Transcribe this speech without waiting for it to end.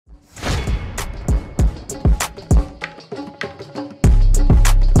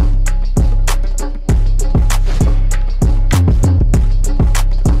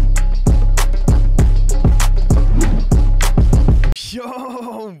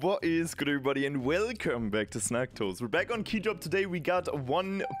What is good, everybody, and welcome back to Snugtoes. We're back on KeyDrop today. We got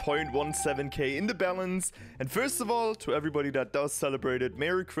 1.17k in the balance. And first of all, to everybody that does celebrate it,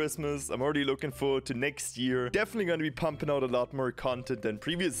 Merry Christmas. I'm already looking forward to next year. Definitely going to be pumping out a lot more content than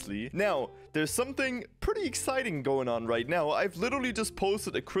previously. Now, there's something pretty exciting going on right now. I've literally just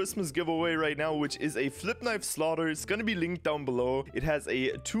posted a Christmas giveaway right now, which is a flip knife slaughter. It's going to be linked down below. It has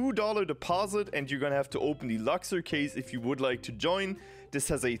a $2 deposit, and you're going to have to open the Luxor case if you would like to join. This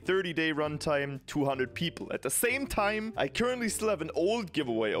has a 30-day runtime, 200 people. At the same time, I currently still have an old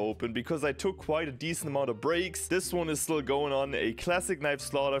giveaway open because I took quite a decent amount of breaks. This one is still going on, a classic knife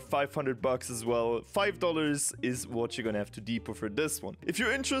slaughter, 500 bucks as well. $5 is what you're gonna have to depot for this one. If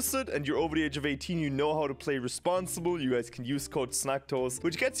you're interested and you're over the age of 18, you know how to play responsible, you guys can use code Snugtoes,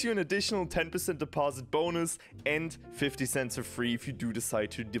 which gets you an additional 10% deposit bonus and 50 cents for free if you do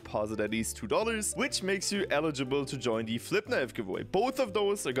decide to deposit at least $2, which makes you eligible to join the flip knife giveaway. Both of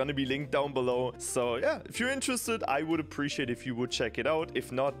those are going to be linked down below. So yeah, if you're interested, I would appreciate if you would check it out.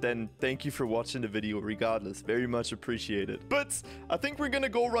 If not, then thank you for watching the video regardless. Very much appreciated. But I think we're going to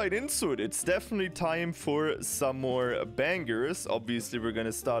go right into it. It's definitely time for some more bangers. Obviously, we're going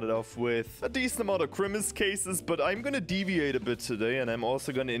to start it off with a decent amount of Christmas cases, but I'm going to deviate a bit today, and I'm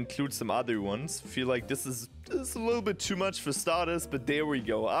also going to include some other ones. Feel like this is a little bit too much for starters, but there we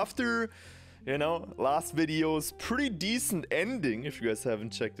go. After, you know, last video's pretty decent ending. If you guys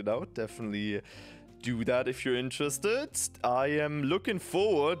haven't checked it out, definitely do that if you're interested. I am looking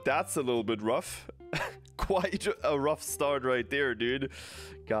forward. That's a little bit rough. Quite a rough start right there, dude.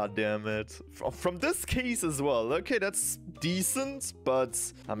 God damn it. From this case as well. Okay, that's decent, but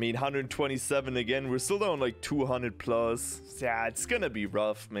I mean, 127 again. We're still down like 200 plus. Yeah, it's gonna be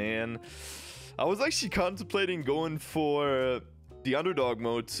rough, man. I was actually contemplating going for the underdog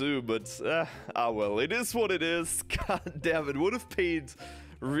mode too, but well, it is what it is. God damn it, would have paid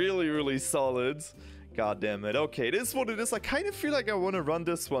really solid. God damn it. Okay, it is what it is. I kind of feel like I want to run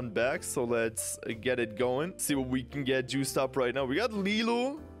this one back, so let's get it going. See what we can get juiced up right now. We got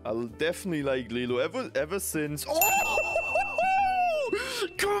Lilo. I definitely like Lilo ever since. Oh!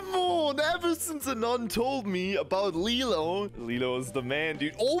 Come on! Ever since Anon told me about Lilo. Lilo is the man,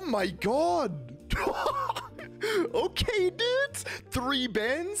 dude. Oh my god! Okay, dude. 3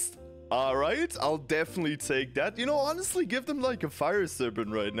 bands. All right, I'll definitely take that. You know, honestly, give them like a fire serpent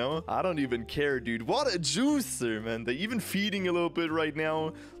right now. I don't even care, dude. What a juicer, man. They're even feeding a little bit right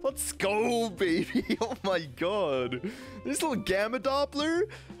now. Let's go, baby. Oh my god. This little gamma doppler.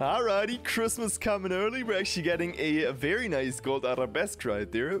 Alrighty, Christmas coming early. We're actually getting a very nice gold arabesque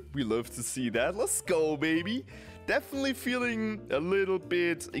right there. We love to see that. Let's go, baby. Definitely feeling a little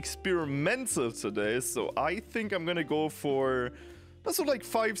bit experimental today, so I think I'm gonna go for also like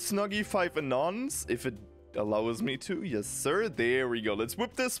 5 Snuggie, 5 Anons, if it allows me to. Yes, sir. There we go. Let's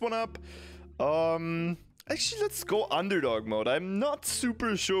whip this one up. Actually, let's go underdog mode. I'm not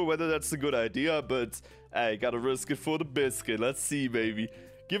super sure whether that's a good idea, but I gotta risk it for the biscuit. Let's see, baby.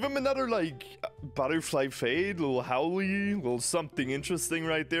 Give him another, like, butterfly fade, little howly, little something interesting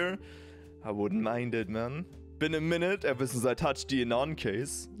right there. I wouldn't mind it, man. Been a minute ever since I touched the Anon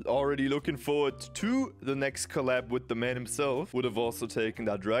case. Already looking forward to the next collab with the man himself. Would have also taken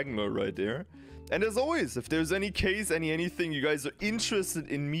that Dragon Lord right there. And as always, if there's any case, anything you guys are interested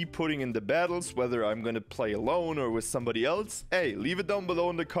in me putting in the battles, whether I'm gonna play alone or with somebody else, hey, leave it down below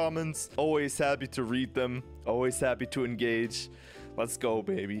in the comments. Always happy to read them. Always happy to engage. Let's go,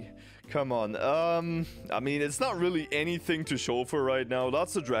 baby. Come on. I mean, it's not really anything to show for right now.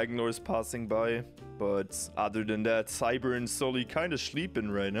 Lots of Dragon Lords passing by. But other than that, Cyber and Sully kind of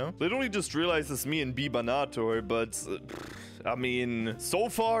sleeping right now. Literally just realized it's me and Bibanator, but I mean, so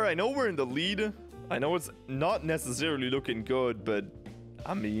far, I know we're in the lead. I know it's not necessarily looking good, but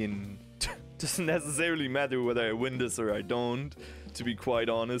I mean, doesn't necessarily matter whether I win this or I don't, to be quite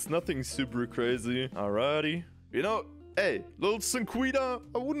honest. Nothing super crazy. Alrighty. You know, hey, little Cinquita,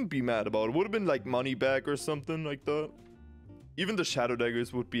 I wouldn't be mad about it. Would have been like money back or something like that. Even the Shadow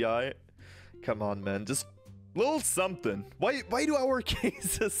Daggers would be alright. Come on, man. Just little something. Why do our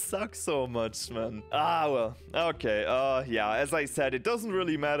cases suck so much, man? Well. Okay. Yeah, as I said, it doesn't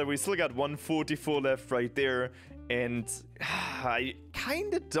really matter. We still got 144 left right there. And I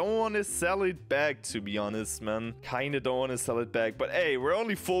kind of don't want to sell it back, to be honest, man. Kind of don't want to sell it back. But hey, we're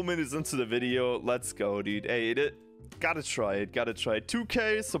only 4 minutes into the video. Let's go, dude. Hey, gotta try it.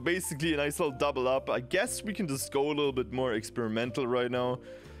 2k, so basically a nice little double up. I guess we can just go a little bit more experimental right now.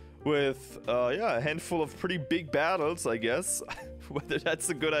 With, yeah, a handful of pretty big battles, I guess. Whether that's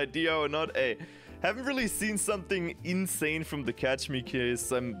a good idea or not, hey. Haven't really seen something insane from the Catch Me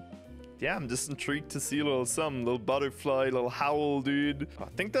case. I'm yeah, I'm just intrigued to see a little butterfly, little howl, dude. I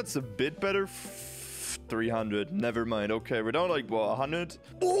think that's a bit better. 300. Never mind. Okay, we're down like, what, 100?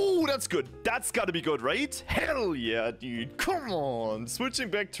 Oh, that's good. That's gotta be good, right? Hell yeah, dude. Come on. Switching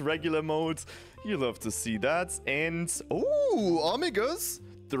back to regular mode. You love to see that. And, oh, Omegas.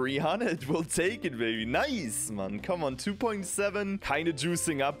 300. We'll take it, baby. Nice, man. Come on, 2.7. Kind of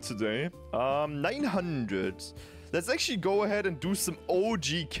juicing up today. 900. Let's actually go ahead and do some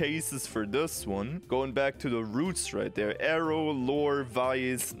OG cases for this one. Going back to the roots right there. Arrow, lore,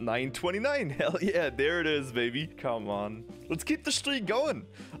 vice, 929. Hell yeah, there it is, baby. Come on. Let's keep the streak going.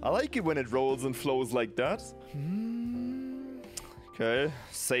 I like it when it rolls and flows like that. Okay,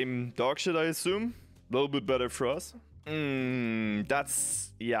 same dog shit, I assume. A little bit better for us.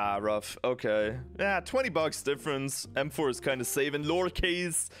 That's, yeah, rough. Okay. Yeah, 20 bucks difference. M4 is kind of saving. Lore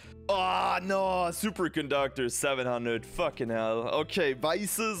case. Oh, no. Superconductor, 700. Fucking hell. Okay,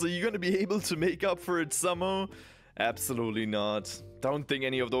 vices. Are you going to be able to make up for it somehow? Absolutely not. Don't think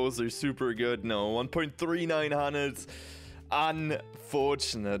any of those are super good. No. 1.3900.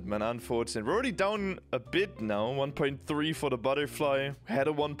 Unfortunate, man. Unfortunate. We're already down a bit now. 1.3 for the butterfly. Had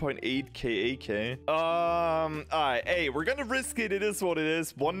a 1.8k AK. Alright. Hey, we're gonna risk it. It is what it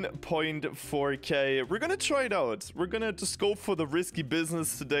is. 1.4k. We're gonna try it out. We're gonna just go for the risky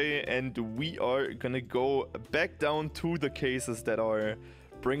business today. And we are gonna go back down to the cases that are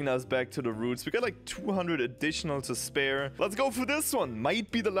bringing us back to the roots. We got like 200 additional to spare. Let's go for this one. Might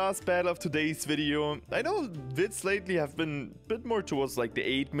be the last battle of today's video. I know vids lately have been a bit more towards like the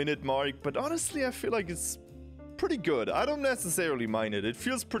 8-minute mark, but honestly, I feel like it's pretty good. I don't necessarily mind it. It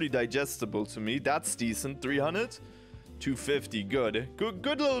feels pretty digestible to me. That's decent. 300. 250. Good.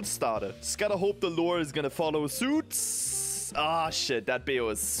 Good little starter. Just gotta hope the lore is gonna follow suit. Ah, shit, that BO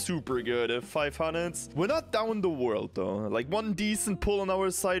is super good. 500. We're not down the world, though. Like, one decent pull on our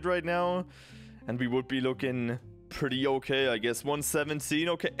side right now, and we would be looking pretty okay, I guess. 117.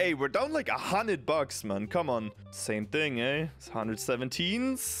 Okay, hey, we're down like 100 bucks, man. Come on. Same thing, eh? It's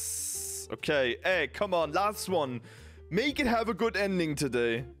 117. Okay, hey, come on. Last one. Make it have a good ending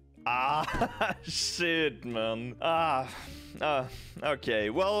today. Ah, shit, man. Okay,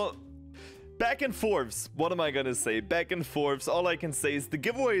 well... Back and forths. What am I gonna say? Back and forths. All I can say is the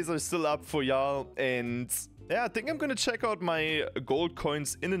giveaways are still up for y'all. And yeah, I think I'm gonna check out my gold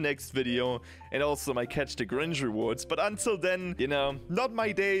coins in the next video. And also my Catch the Grinch rewards. But until then, you know, not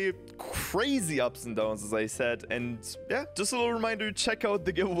my day. Crazy ups and downs, as I said. And yeah, just a little reminder, check out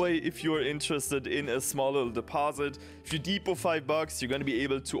the giveaway if you're interested in a small little deposit. If you depot $5, you're gonna be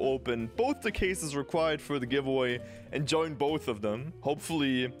able to open both the cases required for the giveaway and join both of them.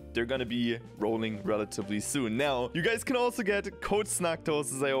 Hopefully, they're gonna be rolling relatively soon. Now, you guys can also get code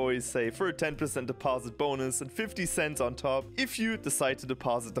Snugtoes, as I always say, for a 10% deposit bonus and 50 cents on top if you decide to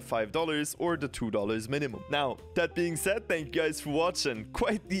deposit the $5 or the $2 minimum. Now, that being said, thank you guys for watching.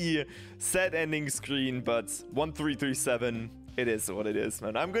 Quite the sad ending screen, but 1337. It is what it is,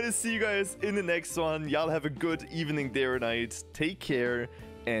 man. I'm gonna see you guys in the next one. Y'all have a good evening, day or night. Take care,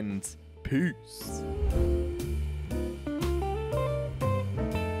 and peace.